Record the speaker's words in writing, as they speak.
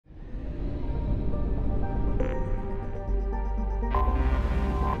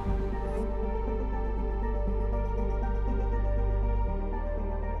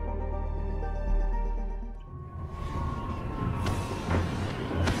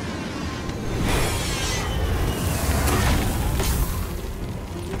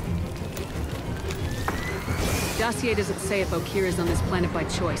dossier doesn't say if Okir is on this planet by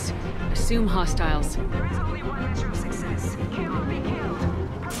choice. Assume hostiles. There is only one measure of success. Kill or be killed.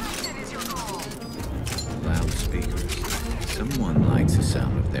 Perfection is your goal. Loudspeakers. Someone likes the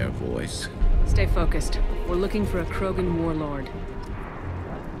sound of their voice. Stay focused. We're looking for a Krogan warlord.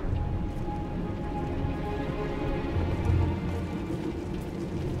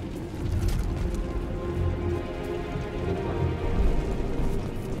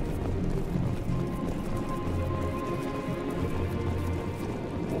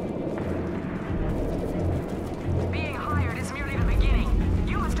 Being hired is merely the beginning.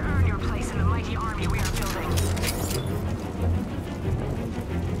 You must earn your place in the mighty army we are building.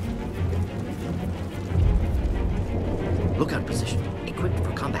 Lookout position. Equipped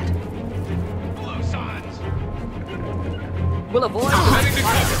for combat. Blue signs. We'll avoid... Heading to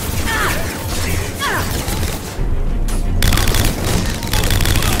cover.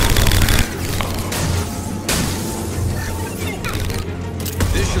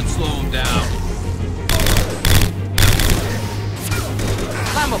 This should slow him down.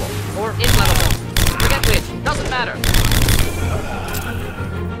 Flammable or inflammable. Forget which. Doesn't matter.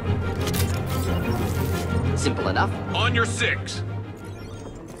 Simple enough. On your 6.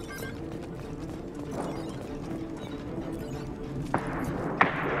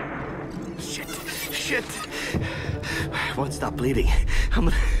 Shit! I won't stop bleeding.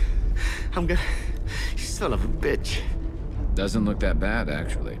 I'm gonna... You son of a bitch. Doesn't look that bad,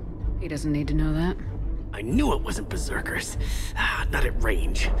 actually. He doesn't need to know that. I knew it wasn't Berserkers. Not at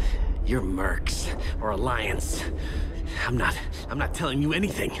range. You're Mercs or Alliance. I'm not telling you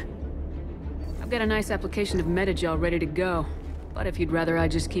anything. I've got a nice application of Metagel ready to go. But if you'd rather I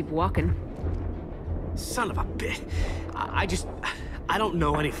just keep walking. Son of a bitch. I don't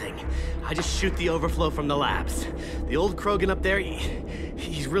know anything. I just shoot the overflow from the labs. The old Krogan up there,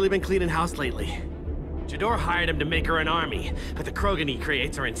 he's really been cleaning house lately. Jador hired him to make her an army, but the Krogan he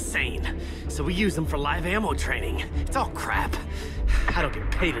creates are insane. So we use them for live ammo training. It's all crap. I don't get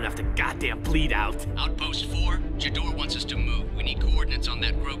paid enough to goddamn bleed out. Outpost 4, Jador wants us to move. We need coordinates on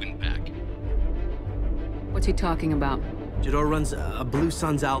that Krogan pack. What's he talking about? Jador runs a Blue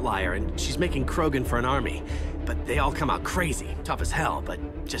Suns outlier, and she's making Krogan for an army. But they all come out crazy, tough as hell, but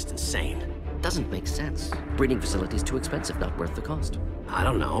just insane. Doesn't make sense. Breeding facility's too expensive, not worth the cost. I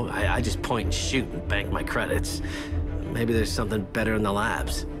don't know. I just point and shoot and bank my credits. Maybe there's something better in the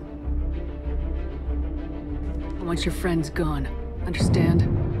labs. I want your friends gone. Understand?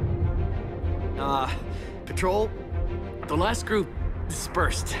 Patrol, the last group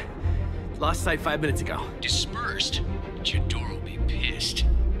dispersed. Lost sight 5 minutes ago. Dispersed? Jador will be pissed.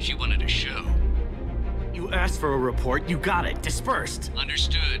 She wanted a show. You asked for a report, you got it. Dispersed.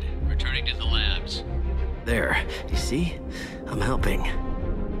 Understood. Returning to the labs. There, you see? I'm helping.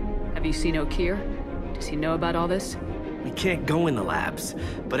 Have you seen Okir? Does he know about all this? We can't go in the labs,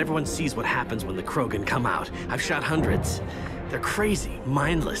 but everyone sees what happens when the Krogan come out. I've shot hundreds. They're crazy,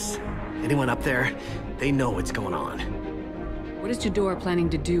 mindless. Anyone up there, they know what's going on. What is Jador planning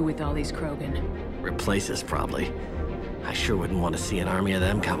to do with all these Krogan? Replace us, probably. I sure wouldn't want to see an army of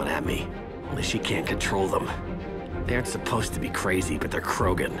them coming at me. Only she can't control them. They aren't supposed to be crazy, but they're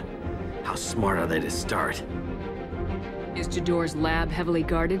Krogan. How smart are they to start? Is Jador's lab heavily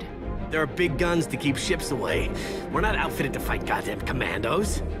guarded? There are big guns to keep ships away. We're not outfitted to fight goddamn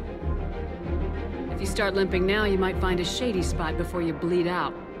commandos. If you start limping now, you might find a shady spot before you bleed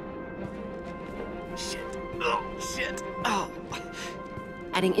out. Shit. Oh, shit. Oh.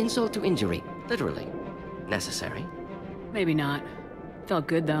 Adding insult to injury, literally. Necessary. Maybe not. Felt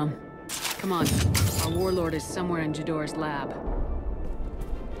good, though. Come on. Our warlord is somewhere in Jador's lab.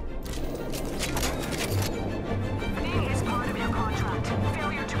 Fleeing is part of your contract.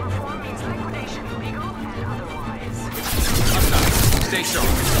 Failure to perform means liquidation, legal and otherwise. Stay sharp.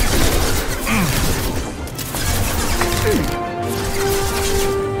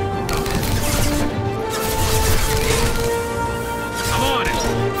 I'm on it.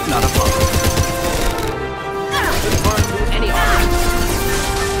 Not a problem. Any army.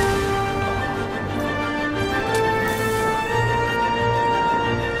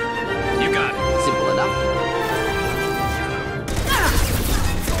 You got it. Simple enough.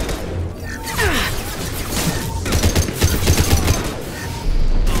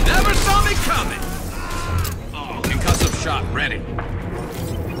 Never saw me coming. Oh, concussive shot ready.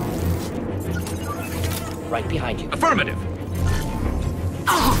 Right behind you. Affirmative.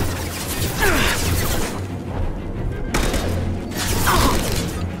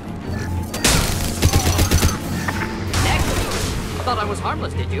 Next. I thought I was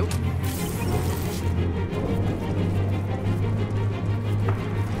harmless, did you?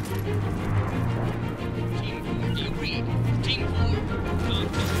 Team 4,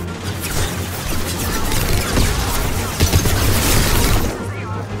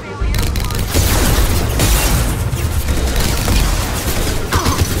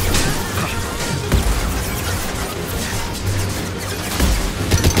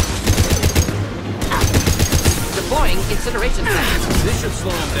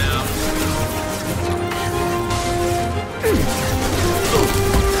 slow him down.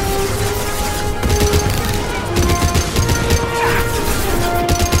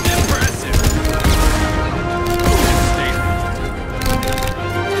 Impressive.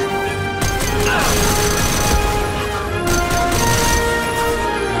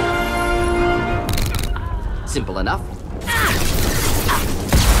 Simple enough.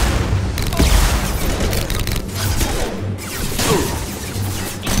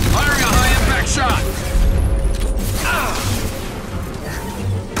 Firing a high-impact shot.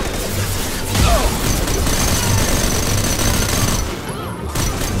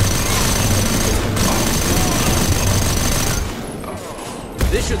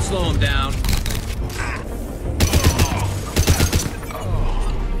 This should slow him down.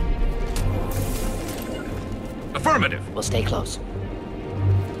 Affirmative. We'll stay close.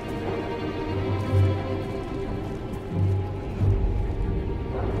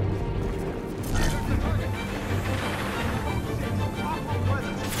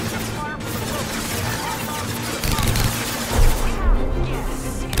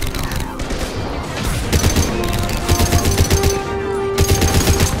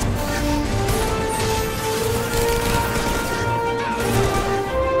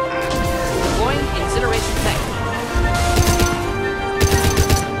 Deploying incineration tech.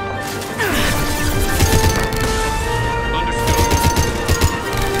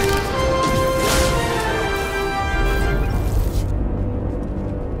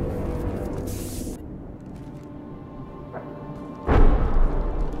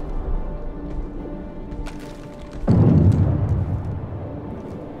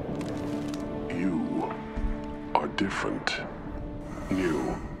 You are different.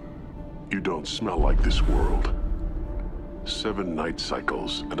 New. You don't smell like this world. 7 night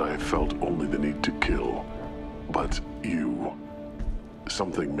cycles, and I have felt only the need to kill. But you...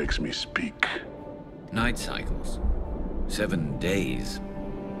 something makes me speak. Night cycles. 7 days.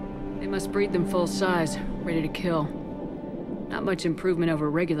 They must breed them full size, ready to kill. Not much improvement over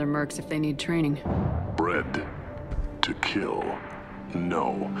regular mercs if they need training. Bred to kill.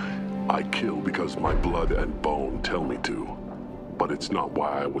 No. I kill because my blood and bone tell me to. But it's not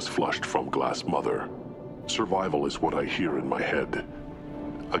why I was flushed from Glass Mother. Survival is what I hear in my head.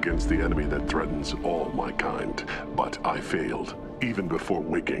 Against the enemy that threatens all my kind. But I failed, even before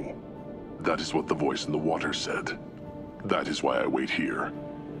waking. That is what the voice in the water said. That is why I wait here.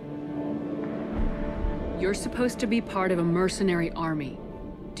 You're supposed to be part of a mercenary army.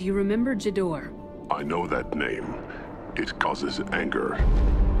 Do you remember Jador? I know that name. It causes anger,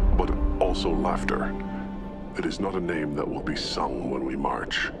 but also laughter. It is not a name that will be sung when we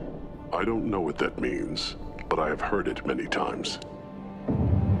march. I don't know what that means, but I have heard it many times.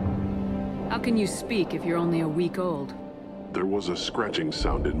 How can you speak if you're only a week old? There was a scratching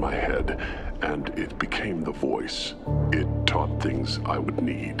sound in my head, and it became the voice. It taught things I would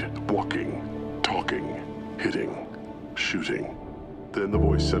need. Walking, talking, hitting, shooting. Then the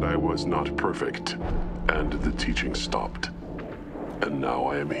voice said I was not perfect, and the teaching stopped. And now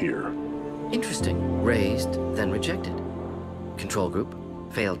I am here. Interesting. Raised, then rejected. Control group?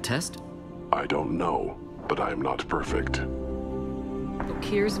 Failed test? I don't know, but I am not perfect.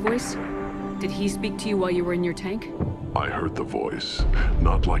 Okir's voice? Did he speak to you while you were in your tank? I heard the voice,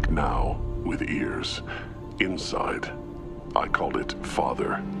 not like now, with ears. Inside. I called it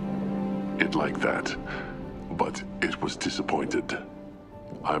Father. It like that, but it was disappointed.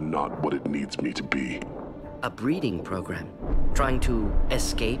 I'm not what it needs me to be. A breeding program. Trying to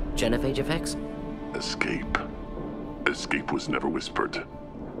escape genophage effects? Escape. Escape was never whispered.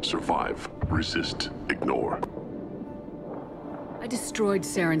 Survive, resist, ignore. I destroyed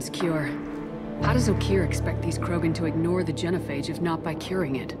Saren's cure. How does Okir expect these Krogan to ignore the genophage if not by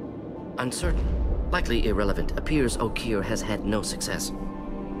curing it? Uncertain. Likely irrelevant. Appears Okir has had no success.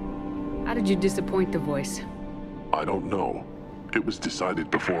 How did you disappoint the voice? I don't know. It was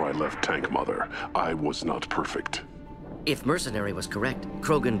decided before I left Tank Mother. I was not perfect. If Mercenary was correct,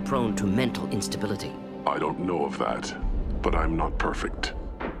 Krogan prone to mental instability. I don't know of that, but I'm not perfect.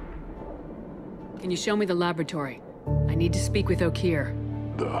 Can you show me the laboratory? I need to speak with Okir.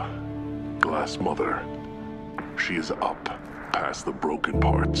 The Glass Mother. She is up, past the broken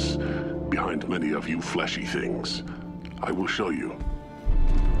parts, behind many of you fleshy things. I will show you.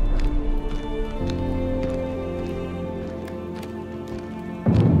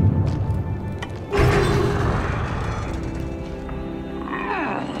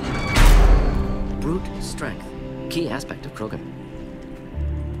 Brute strength. Key aspect of Krogan.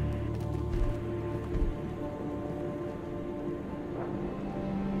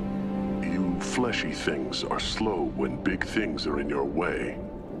 You fled fleshy things are slow when big things are in your way.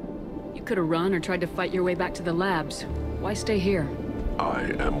 You could have run or tried to fight your way back to the labs. Why stay here? I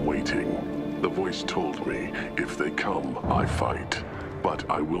am waiting. The voice told me, if they come, I fight. But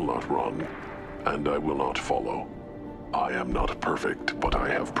I will not run, and I will not follow. I am not perfect, but I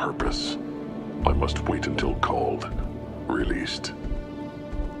have purpose. I must wait until called, released.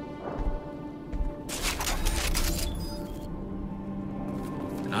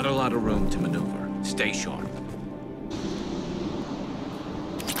 Not a lot of room to maneuver. Stay sharp.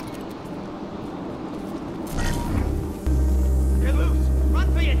 They're loose!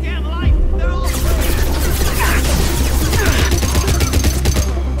 Run for your damn life! They're all...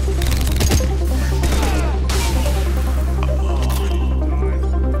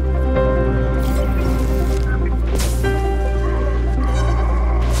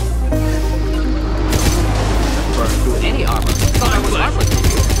 Any armor. Thought I was harmless.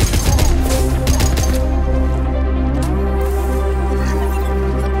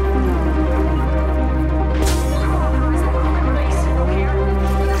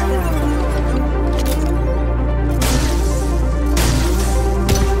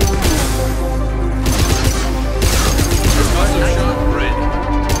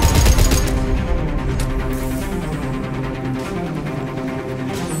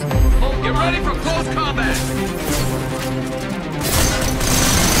 Get ready for close combat!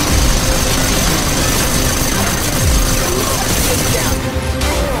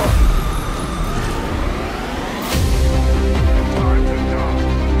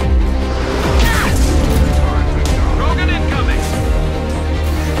 Krogan incoming!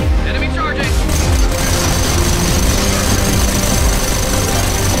 Enemy charging!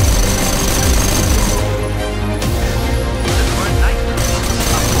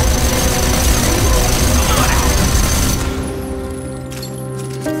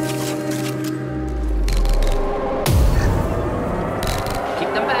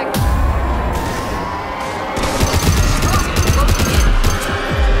 Keep them back.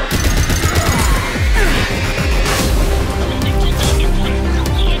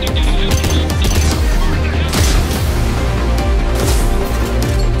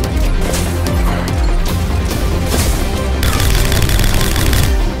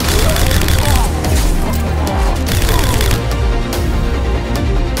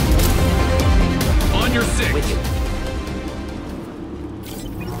 On your six! With you.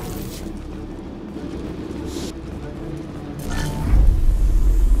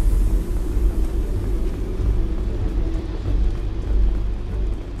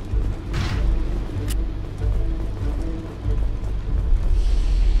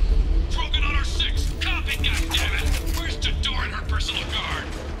 Krogan on our six! Copy, goddammit! Where's Tador and her personal guard?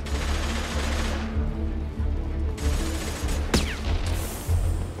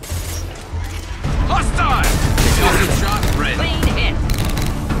 Hostile! Explosive shot ready. Clean hit.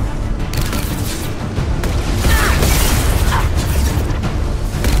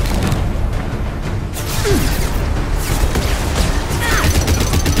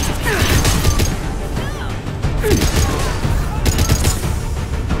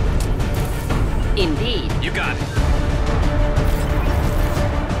 Indeed. You got it.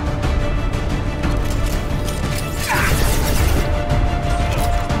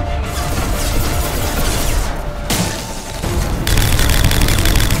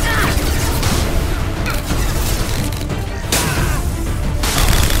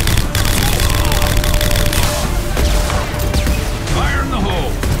 Fire in the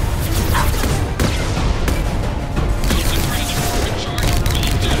hole! Concentrate on the Krogan charge and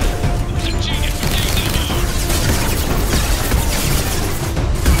roll down. Who's a genius who gave them more?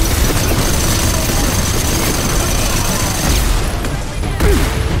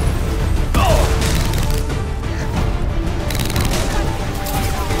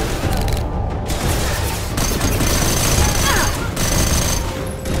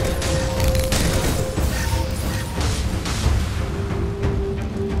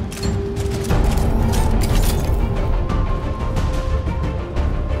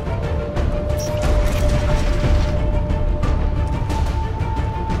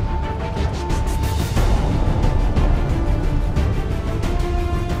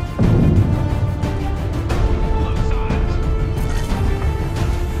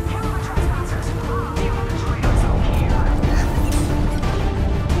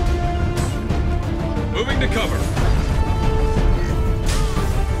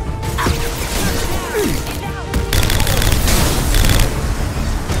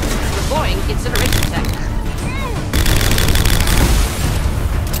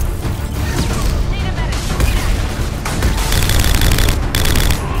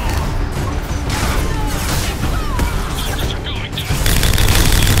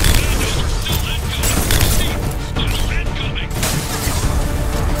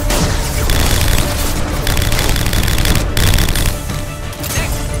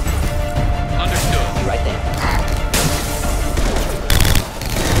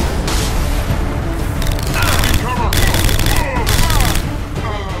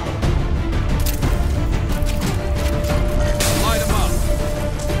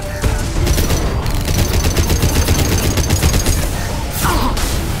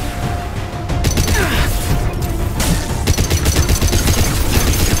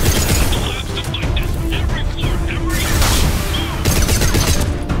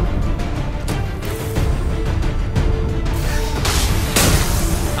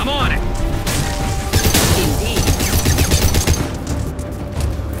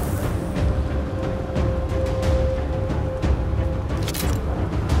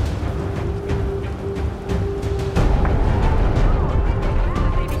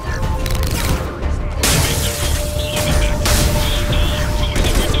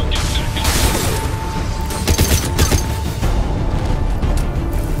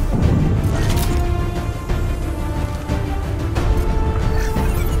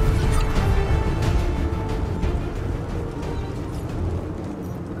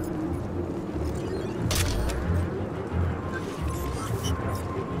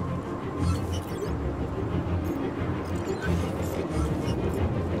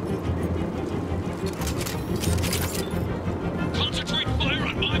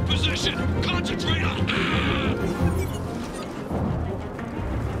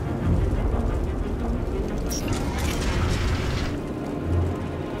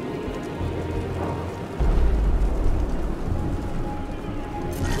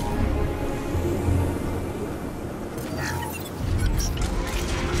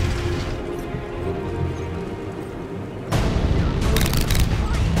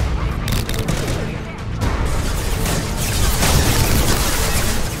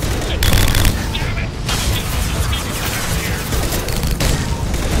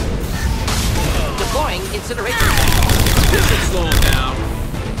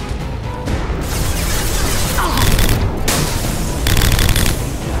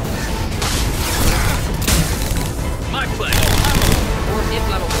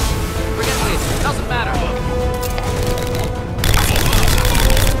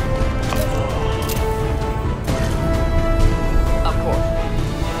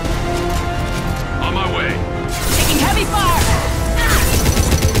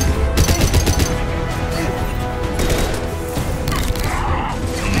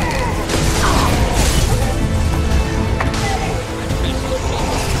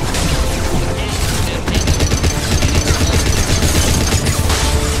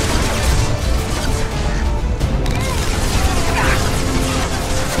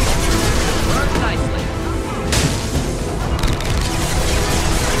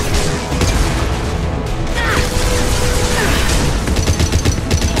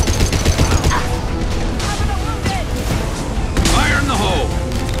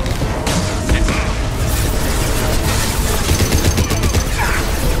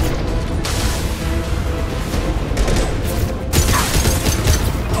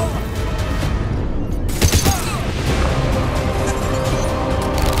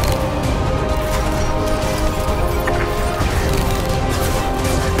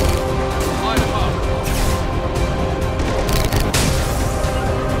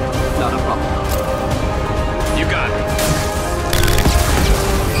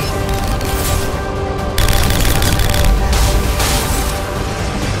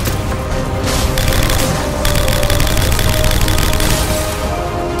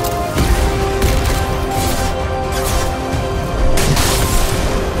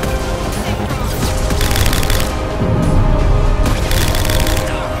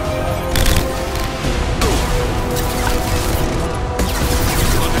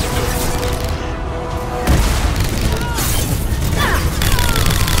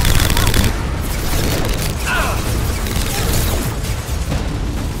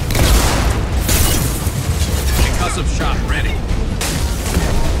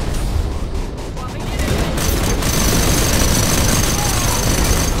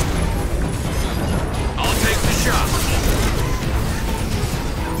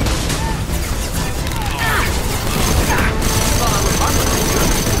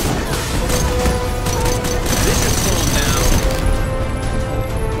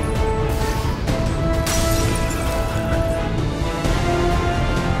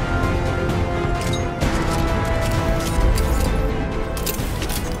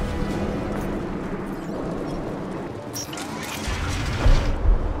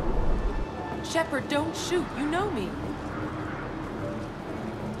 Shepard, don't shoot. You know me.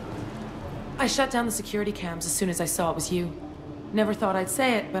 I shut down the security cams as soon as I saw it was you. Never thought I'd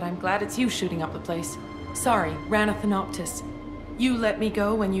say it, but I'm glad it's you shooting up the place. Sorry, Rana Thanoptis. You let me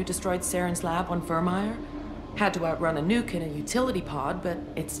go when you destroyed Saren's lab on Vermeer. Had to outrun a nuke in a utility pod, but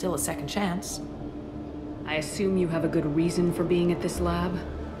it's still a second chance. I assume you have a good reason for being at this lab?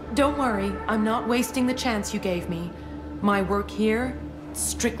 Don't worry, I'm not wasting the chance you gave me. My work here,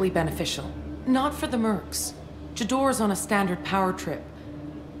 strictly beneficial. Not for the mercs. Jador's on a standard power trip.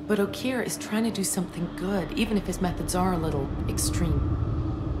 But Okeer is trying to do something good, even if his methods are a little extreme.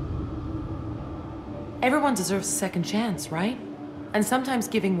 Everyone deserves a second chance, right? And sometimes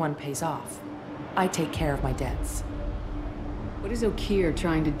giving one pays off. I take care of my debts. What is Okeer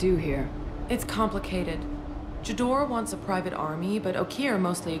trying to do here? It's complicated. Jador wants a private army, but Okeer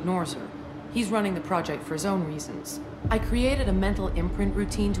mostly ignores her. He's running the project for his own reasons. I created a mental imprint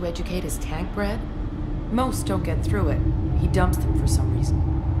routine to educate his tank bred. Most don't get through it. He dumps them for some reason.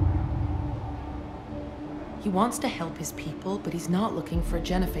 He wants to help his people, but he's not looking for a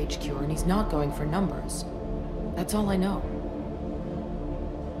genophage cure, and he's not going for numbers. That's all I know.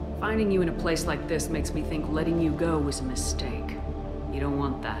 Finding you in a place like this makes me think letting you go was a mistake. You don't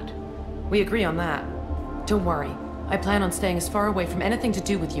want that. We agree on that. Don't worry. I plan on staying as far away from anything to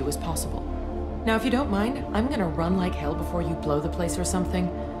do with you as possible. Now, if you don't mind, I'm gonna run like hell before you blow the place or something.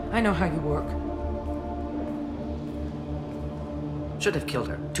 I know how you work. Should have killed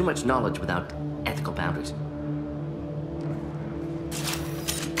her. Too much knowledge without ethical boundaries.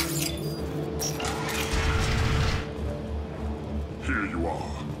 Here you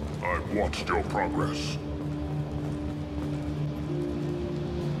are. I've watched your progress.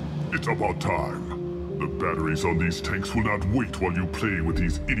 It's about time. The batteries on these tanks will not wait while you play with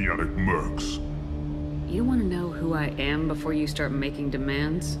these idiotic mercs. You want to know who I am before you start making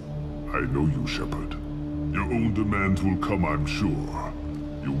demands? I know you, Shepard. Your own demands will come, I'm sure.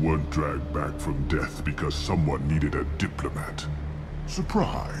 You weren't dragged back from death because someone needed a diplomat.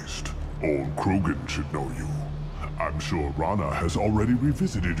 Surprised. All Krogan should know you. I'm sure Rana has already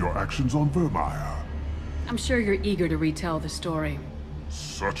revisited your actions on Vermeer. I'm sure you're eager to retell the story.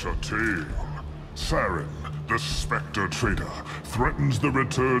 Such a tale. Saren, the Spectre traitor, threatens the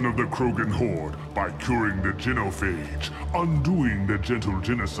return of the Krogan horde by curing the genophage, undoing the gentle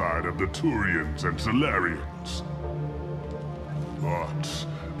genocide of the Turians and Solarians. But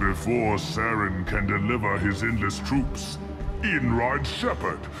before Saren can deliver his endless troops, in rides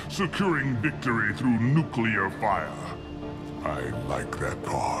Shepard, securing victory through nuclear fire. I like that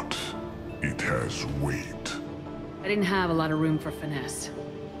part. It has weight. I didn't have a lot of room for finesse.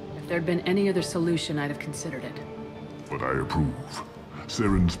 If there'd been any other solution, I'd have considered it. But I approve.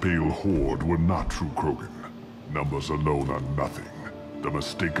 Saren's pale horde were not true Krogan. Numbers alone are nothing. The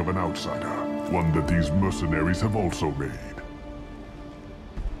mistake of an outsider, one that these mercenaries have also made.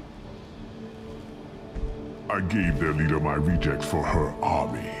 I gave their leader my rejects for her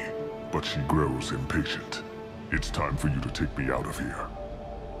army, but she grows impatient. It's time for you to take me out of here.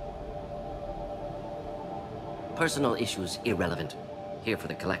 Personal issues irrelevant. Here for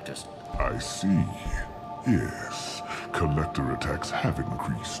the collectors. I see. Yes, collector attacks have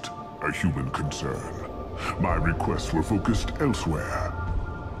increased. A human concern. My requests were focused elsewhere.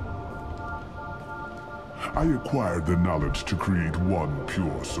 I acquired the knowledge to create one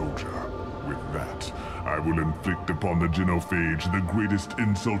pure soldier. With that, I will inflict upon the genophage the greatest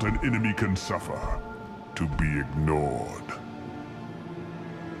insult an enemy can suffer. To be ignored.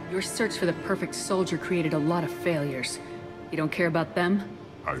 Your search for the perfect soldier created a lot of failures. You don't care about them?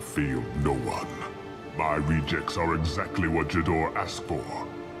 I failed no one. My rejects are exactly what Jador asked for.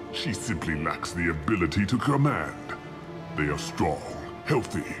 She simply lacks the ability to command. They are strong,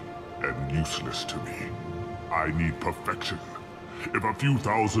 healthy, and useless to me. I need perfection. If a few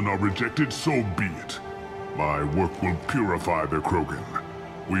thousand are rejected, so be it. My work will purify the Krogan.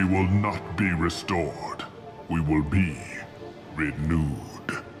 We will not be restored. We will be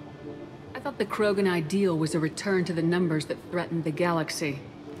renewed. I thought the Krogan ideal was a return to the numbers that threatened the galaxy.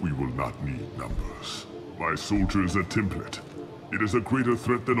 We will not need numbers. My soldier is a template. It is a greater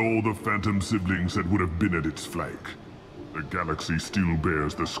threat than all the Phantom siblings that would have been at its flank. The galaxy still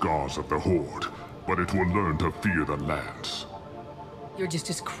bears the scars of the Horde, but it will learn to fear the Lance. You're just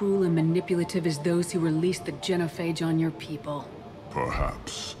as cruel and manipulative as those who released the genophage on your people.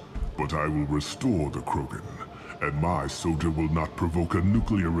 Perhaps, but I will restore the Krogan, and my soldier will not provoke a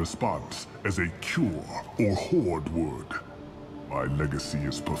nuclear response as a cure or Horde would. My legacy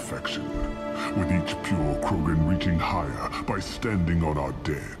is perfection, with each pure Krogan reaching higher by standing on our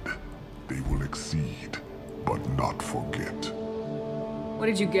dead. They will exceed, but not forget. What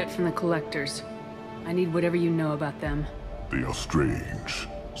did you get from the collectors? I need whatever you know about them. They are strange.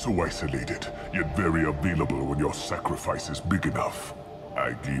 So isolated, yet very available when your sacrifice is big enough.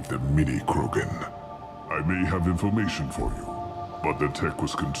 I gave them mini Krogan. I may have information for you, but the tech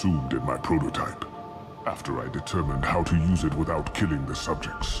was consumed in my prototype, after I determined how to use it without killing the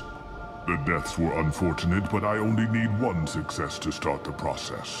subjects. The deaths were unfortunate, but I only need one success to start the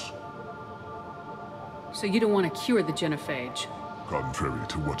process. So you don't want to cure the genophage? Contrary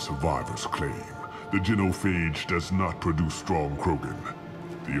to what survivors claim, the genophage does not produce strong Krogan.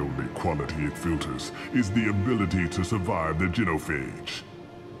 The only quality it filters is the ability to survive the genophage.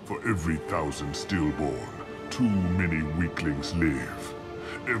 For every 1,000 stillborn, too many weaklings live.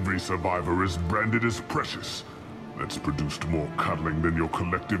 Every survivor is branded as precious. That's produced more cuddling than your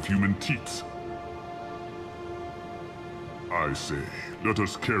collective human teats. I say, let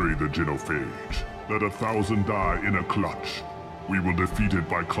us carry the genophage. Let 1,000 die in a clutch. We will defeat it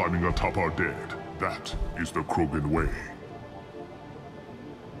by climbing atop our dead. That is the Krogan way.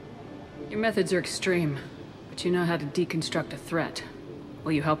 Your methods are extreme, but you know how to deconstruct a threat.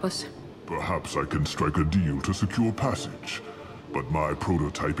 Will you help us? Perhaps I can strike a deal to secure passage, but my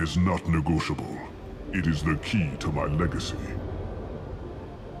prototype is not negotiable. It is the key to my legacy.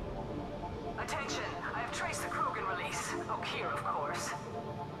 Attention, I have traced the Krogan release. Okeer, of course.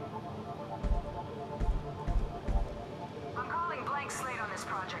 I'm calling blank slate on this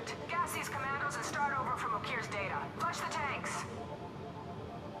project. Gas these commandos and start over from Okeer's data. Flush the tanks.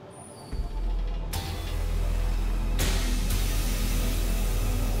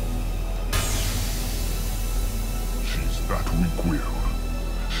 She's that weak-willed.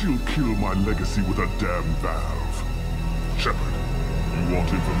 She'll kill my legacy with a damn valve. Shepard, you want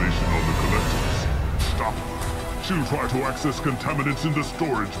information on the collectors? Stop her. She'll try to access contaminants in the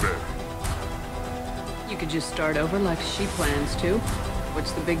storage bay. You could just start over like she plans to.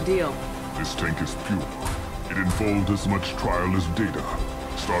 What's the big deal? This tank is pure. It involved as much trial as data.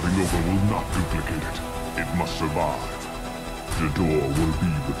 Starting over will not duplicate it. It must survive. The door will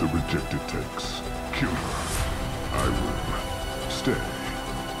be with the rejected tanks. Kill her. I will stay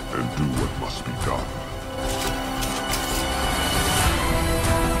and do what must be done.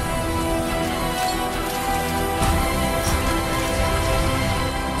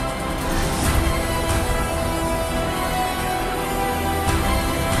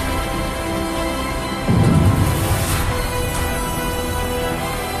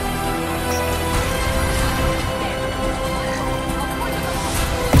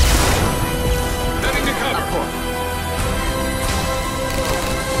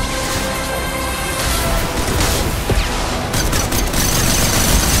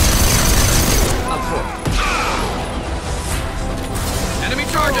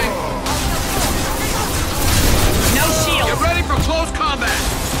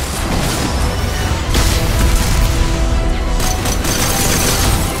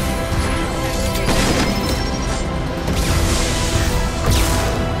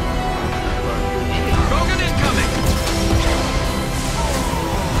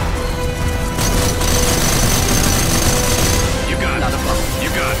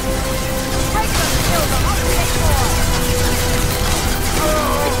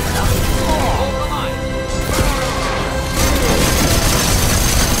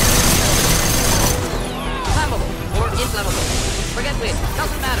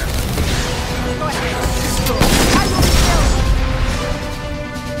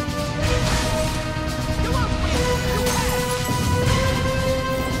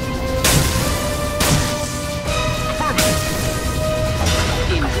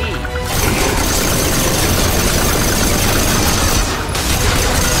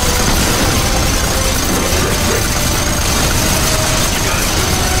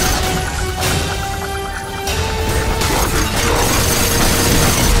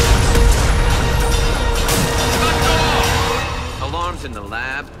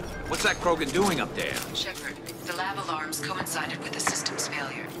 Krogan doing up there? Shepard, the lab alarms coincided with the system's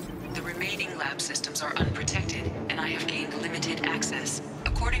failure. The remaining lab systems are unprotected, and I have gained limited access.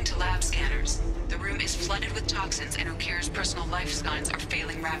 According to lab scanners, the room is flooded with toxins and Okeer's personal life signs are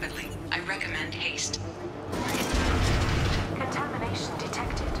failing rapidly. I recommend haste. Contamination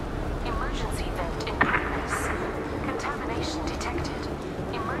detected. Emergency vent in progress. Contamination detected.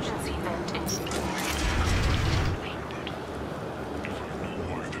 Emergency vent in...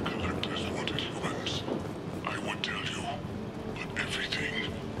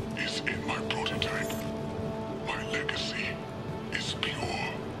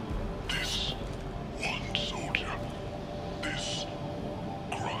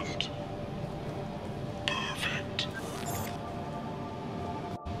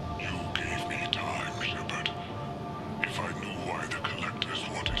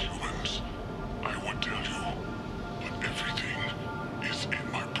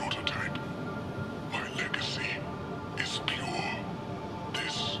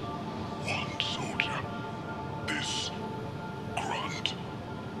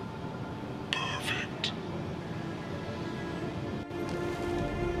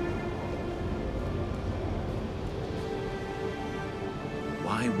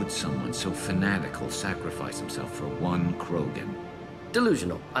 Why would someone so fanatical sacrifice himself for one Krogan?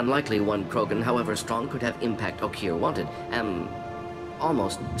 Delusional. Unlikely one Krogan, however strong, could have impact Okier wanted. Am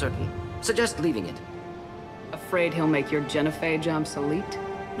almost certain. Suggest leaving it. Afraid he'll make your genophage obsolete?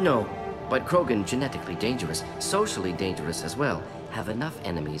 No, but Krogan genetically dangerous, socially dangerous as well. Have enough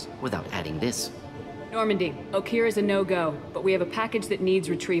enemies without adding this. Normandy, Okier is a no-go, but we have a package that needs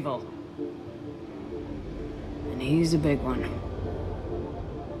retrieval. And he's a big one.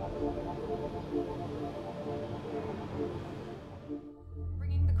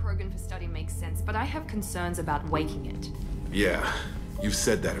 Bringing the Krogan for study makes sense, but I have concerns about waking it. Yeah, you've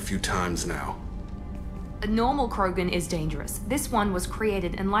said that a few times now. A normal Krogan is dangerous. This one was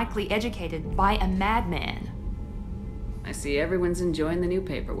created and likely educated by a madman. I see everyone's enjoying the new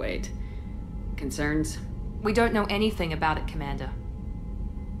paperweight. Concerns? We don't know anything about it, Commander.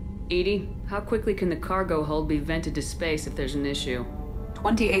 Edie, how quickly can the cargo hold be vented to space if there's an issue?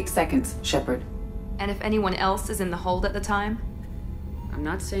 28 seconds, Shepard. And if anyone else is in the hold at the time? I'm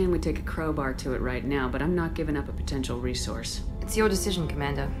not saying we take a crowbar to it right now, but I'm not giving up a potential resource. It's your decision,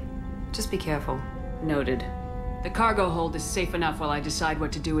 Commander. Just be careful. Noted. The cargo hold is safe enough while I decide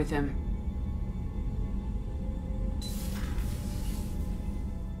what to do with him.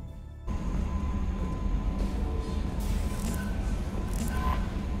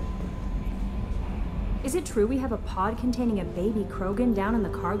 Is it true we have a pod containing a baby Krogan down in the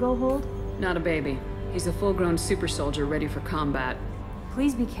cargo hold? Not a baby. He's a full-grown super soldier ready for combat.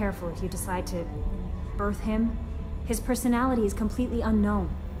 Please be careful if you decide to birth him. His personality is completely unknown.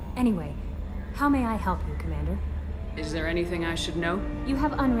 Anyway, how may I help you, Commander? Is there anything I should know? You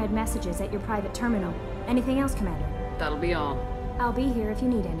have unread messages at your private terminal. Anything else, Commander? That'll be all. I'll be here if you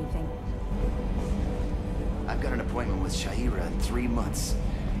need anything. I've got an appointment with Shahira in 3 months.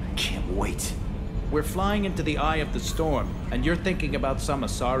 I can't wait. We're flying into the eye of the storm, and you're thinking about some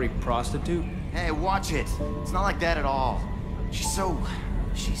Asari prostitute? Hey, watch it. It's not like that at all.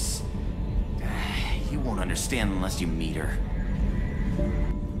 She's... You won't understand unless you meet her.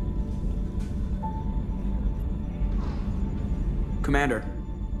 Commander.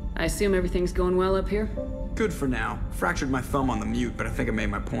 I assume everything's going well up here? Good for now. Fractured my thumb on the mute, but I think I made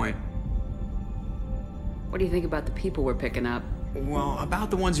my point. What do you think about the people we're picking up? Well, about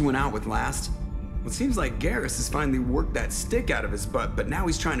the ones you went out with last. Well, it seems like Garrus has finally worked that stick out of his butt, but now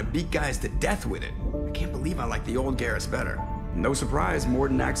he's trying to beat guys to death with it. I can't believe I like the old Garrus better. No surprise,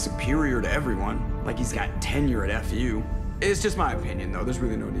 Morden acts superior to everyone, like he's got tenure at FU. It's just my opinion, though. There's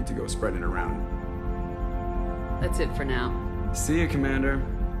really no need to go spreading it around. That's it for now. See you, Commander.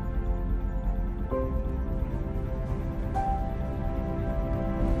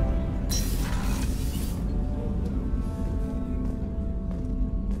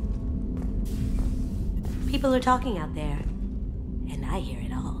 People are talking out there, and I hear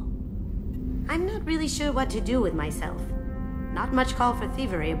it all. I'm not really sure what to do with myself. Not much call for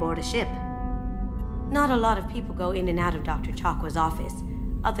thievery aboard a ship. Not a lot of people go in and out of Dr. Chakwa's office,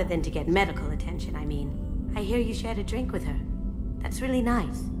 other than to get medical attention, I mean. I hear you shared a drink with her. That's really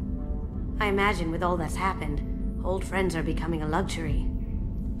nice. I imagine with all that's happened, old friends are becoming a luxury.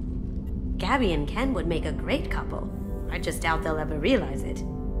 Gabby and Ken would make a great couple. I just doubt they'll ever realize it.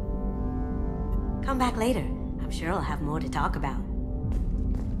 Come back later. I'm sure I'll have more to talk about.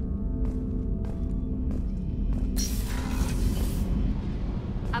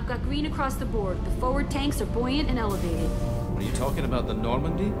 I've got green across the board. The forward tanks are buoyant and elevated. Are you talking about the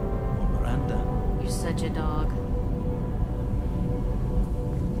Normandy? Or Miranda? You're such a dog.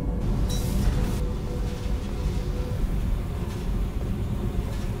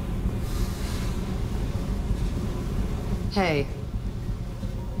 Hey.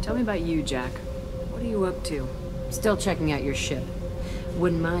 Tell me about you, Jack. What are you up to? Still checking out your ship.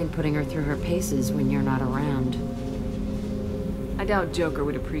 Wouldn't mind putting her through her paces when you're not around. I doubt Joker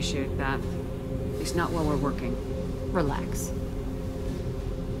would appreciate that. At least not while we're working. Relax.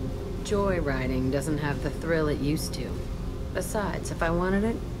 Joyriding doesn't have the thrill it used to. Besides, if I wanted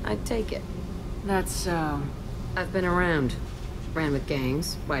it, I'd take it. That's so... I've been around. Ran with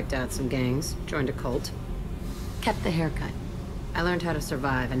gangs, wiped out some gangs, joined a cult. Kept the haircut. I learned how to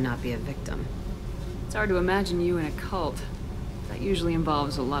survive and not be a victim. It's hard to imagine you in a cult. That usually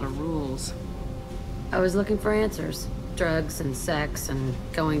involves a lot of rules. I was looking for answers. Drugs and sex and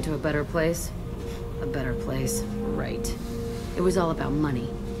going to a better place. A better place, right. It was all about money.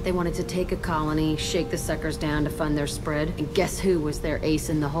 They wanted to take a colony, shake the suckers down to fund their spread, and guess who was their ace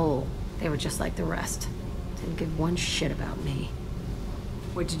in the hole? They were just like the rest. Didn't give one shit about me.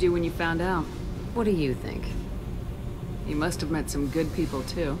 What'd you do when you found out? What do you think? You must have met some good people,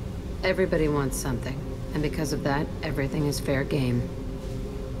 too. Everybody wants something, and because of that, everything is fair game.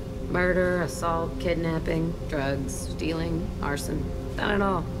 Murder, assault, kidnapping, drugs, stealing, arson. Done it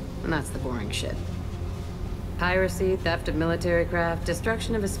all. And that's the boring shit. Piracy, theft of military craft,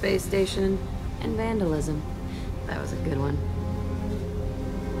 destruction of a space station, and vandalism. That was a good one.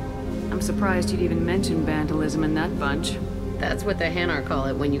 I'm surprised you'd even mention vandalism in that bunch. That's what the Hanar call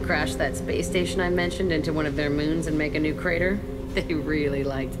it when you crash that space station I mentioned into one of their moons and make a new crater. They really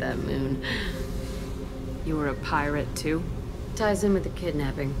liked that moon. You were a pirate, too? Ties in with the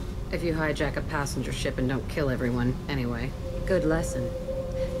kidnapping. If you hijack a passenger ship and don't kill everyone, anyway. Good lesson.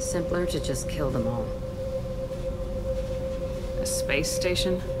 Simpler to just kill them all. A space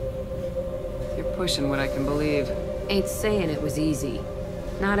station? You're pushing what I can believe. Ain't saying it was easy.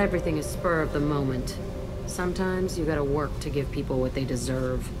 Not everything is spur of the moment. Sometimes you gotta work to give people what they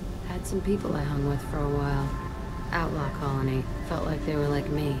deserve. Had some people I hung with for a while. Outlaw colony. Felt like they were like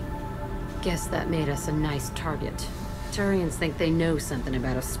me. Guess that made us a nice target. Turians think they know something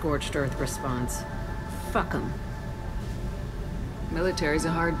about a scorched earth response. Fuck them. Military's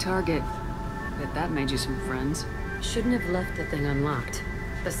a hard target. Bet that made you some friends. Shouldn't have left the thing unlocked.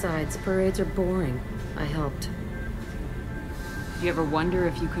 Besides, parades are boring. I helped. You ever wonder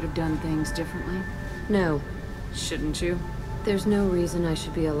if you could have done things differently? No. Shouldn't you? There's no reason I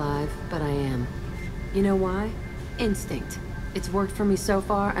should be alive, but I am. You know why? Instinct. It's worked for me so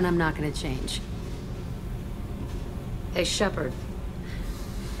far, and I'm not gonna change. Hey, Shepard.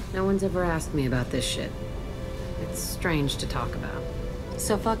 No one's ever asked me about this shit. It's strange to talk about.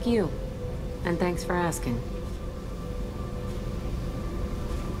 So fuck you. And thanks for asking.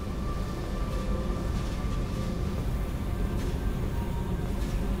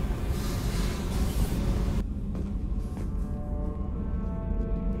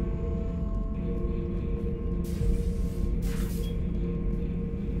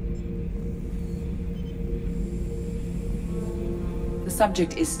 The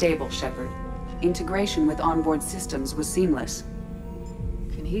subject is stable, Shepard. Integration with onboard systems was seamless.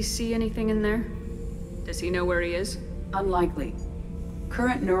 Can he see anything in there? Does he know where he is? Unlikely.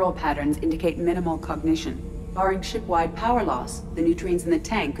 Current neural patterns indicate minimal cognition. Barring ship-wide power loss, the nutrients in the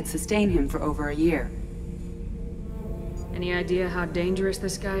tank could sustain him for over a year. Any idea how dangerous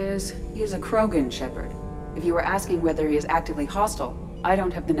this guy is? He is a Krogan, Shepard. If you were asking whether he is actively hostile, I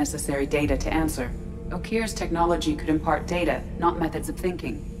don't have the necessary data to answer. Okir's technology could impart data, not methods of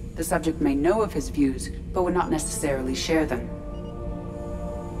thinking. The subject may know of his views, but would not necessarily share them.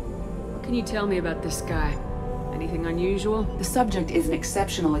 What can you tell me about this guy? Anything unusual? The subject is an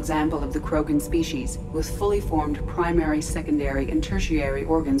exceptional example of the Krogan species, with fully formed primary, secondary, and tertiary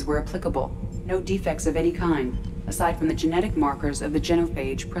organs where applicable. No defects of any kind, aside from the genetic markers of the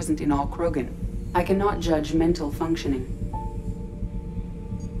genophage present in all Krogan. I cannot judge mental functioning.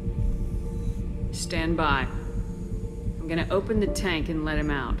 Stand by. I'm gonna open the tank and let him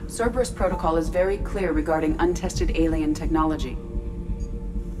out. Cerberus protocol is very clear regarding untested alien technology.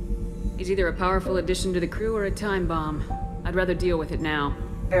 He's either a powerful addition to the crew or a time bomb. I'd rather deal with it now.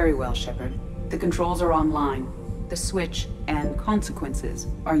 Very well, Shepard. The controls are online. The switch and consequences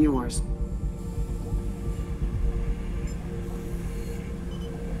are yours.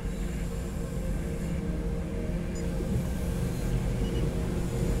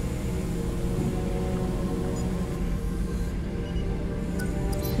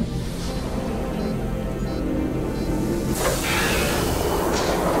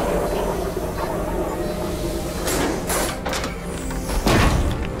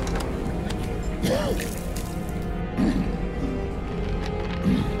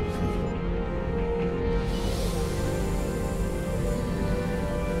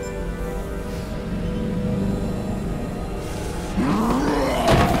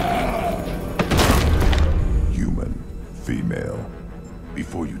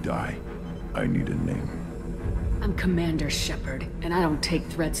 Commander Shepard, and I don't take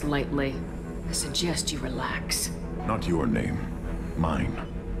threats lightly. I suggest you relax. Not your name. Mine.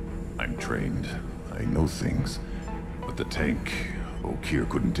 I'm trained. I know things. But the tank, Okir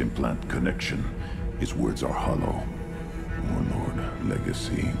couldn't implant connection. His words are hollow. Warlord,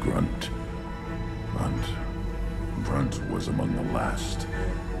 Legacy, Grunt. Grunt was among the last.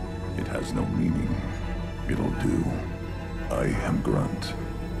 It has no meaning. It'll do. I am Grunt.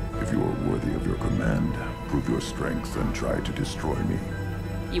 If you are worthy of your command, prove your strength and try to destroy me.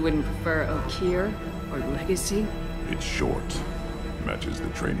 You wouldn't prefer Okir or Legacy? It's short. Matches the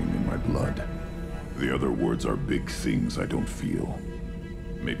training in my blood. The other words are big things I don't feel.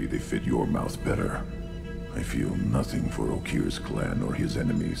 Maybe they fit your mouth better. I feel nothing for Okir's clan or his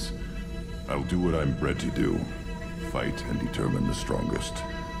enemies. I'll do what I'm bred to do. Fight and determine the strongest.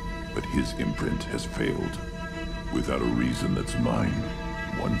 But his imprint has failed. Without a reason that's mine,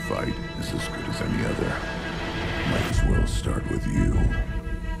 One fight is as good as any other. Might as well start with you.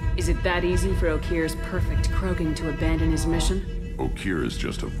 Is it that easy for Okir's perfect Krogan to abandon his mission? Okir is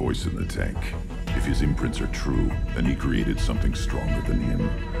just a voice in the tank. If his imprints are true, then he created something stronger than him.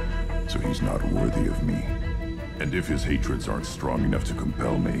 So he's not worthy of me. And if his hatreds aren't strong enough to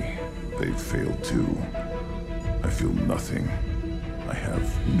compel me, they've failed too. I feel nothing. I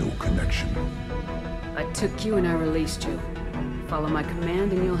have no connection. I took you and I released you. Follow my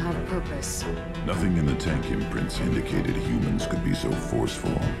command and you'll have purpose. Nothing in the tank imprints indicated humans could be so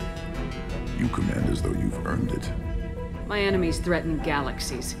forceful. You command as though you've earned it. My enemies threaten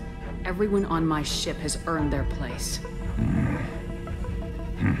galaxies. Everyone on my ship has earned their place.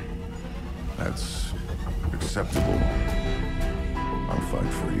 That's acceptable. I'll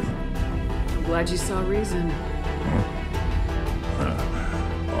fight for you. I'm glad you saw reason.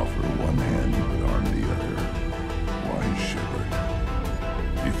 Offer one hand, but arm the other. Wise shepherd.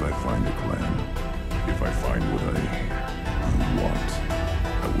 If I find a clan, if I find what I want,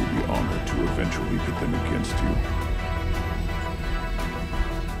 I will be honored to eventually pit them against you.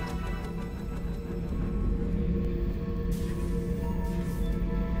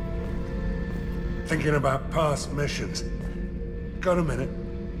 Thinking about past missions. Got a minute?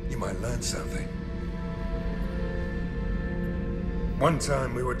 You might learn something. One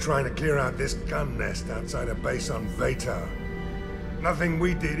time we were trying to clear out this gun nest outside a base on Vatar. Nothing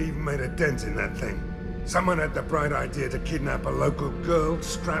we did even made a dent in that thing. Someone had the bright idea to kidnap a local girl,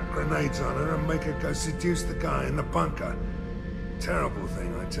 strap grenades on her, and make her go seduce the guy in the bunker. Terrible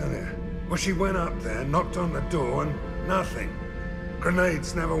thing, I tell you. Well, she went up there, knocked on the door, and nothing.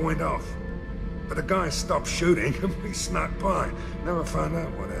 Grenades never went off. But the guy stopped shooting, and we snuck by. Never found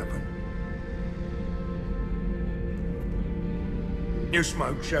out what happened. You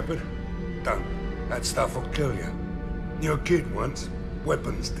smoke, Shepard? Don't. That stuff will kill you. Knew a kid once.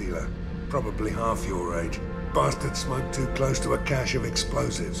 Weapons dealer. Probably half your age. Bastard smoked too close to a cache of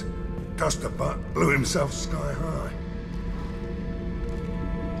explosives. Tossed a butt, blew himself sky high.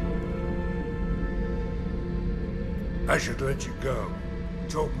 I should let you go.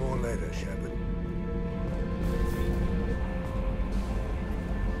 Talk more later, Shepard.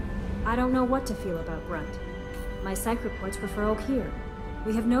 I don't know what to feel about Grunt. My psych reports prefer Okir.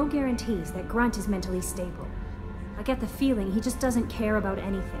 We have no guarantees that Grunt is mentally stable. I get the feeling he just doesn't care about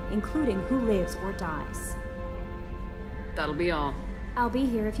anything, including who lives or dies. That'll be all. I'll be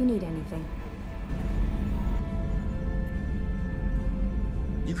here if you need anything.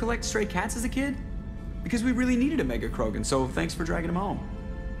 You collect stray cats as a kid? Because we really needed a Mega Krogan, so thanks for dragging him home.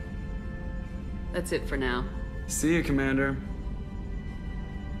 That's it for now. See you, Commander.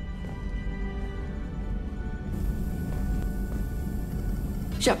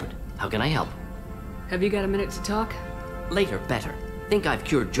 Shepard, how can I help? Have you got a minute to talk? Later, better. Think I've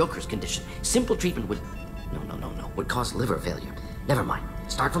cured Joker's condition. Simple treatment would... No. Would cause liver failure. Never mind.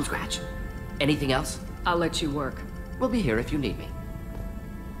 Start from scratch. Anything else? I'll let you work. We'll be here if you need me.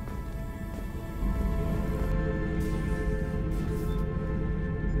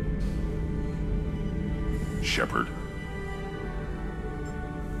 Shepard.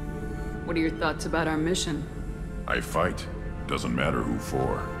 What are your thoughts about our mission? I fight. Doesn't matter who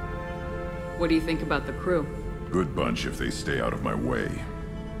for. What do you think about the crew? Good bunch if they stay out of my way.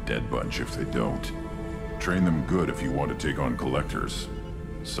 Dead bunch if they don't. Train them good if you want to take on collectors.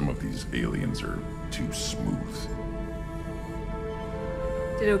 Some of these aliens are too smooth.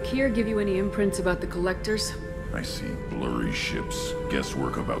 Did Okir give you any imprints about the collectors? I see blurry ships,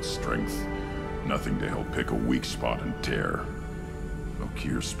 guesswork about strength. Nothing to help pick a weak spot and tear.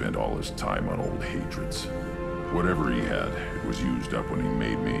 Okir spent all his time on old hatreds. Whatever he had, it was used up when he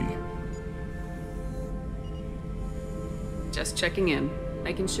made me. Just checking in.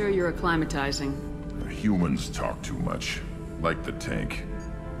 Making sure you're acclimatizing. Humans talk too much. Like the tank.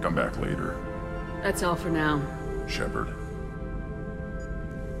 Come back later. That's all for now. Shepard.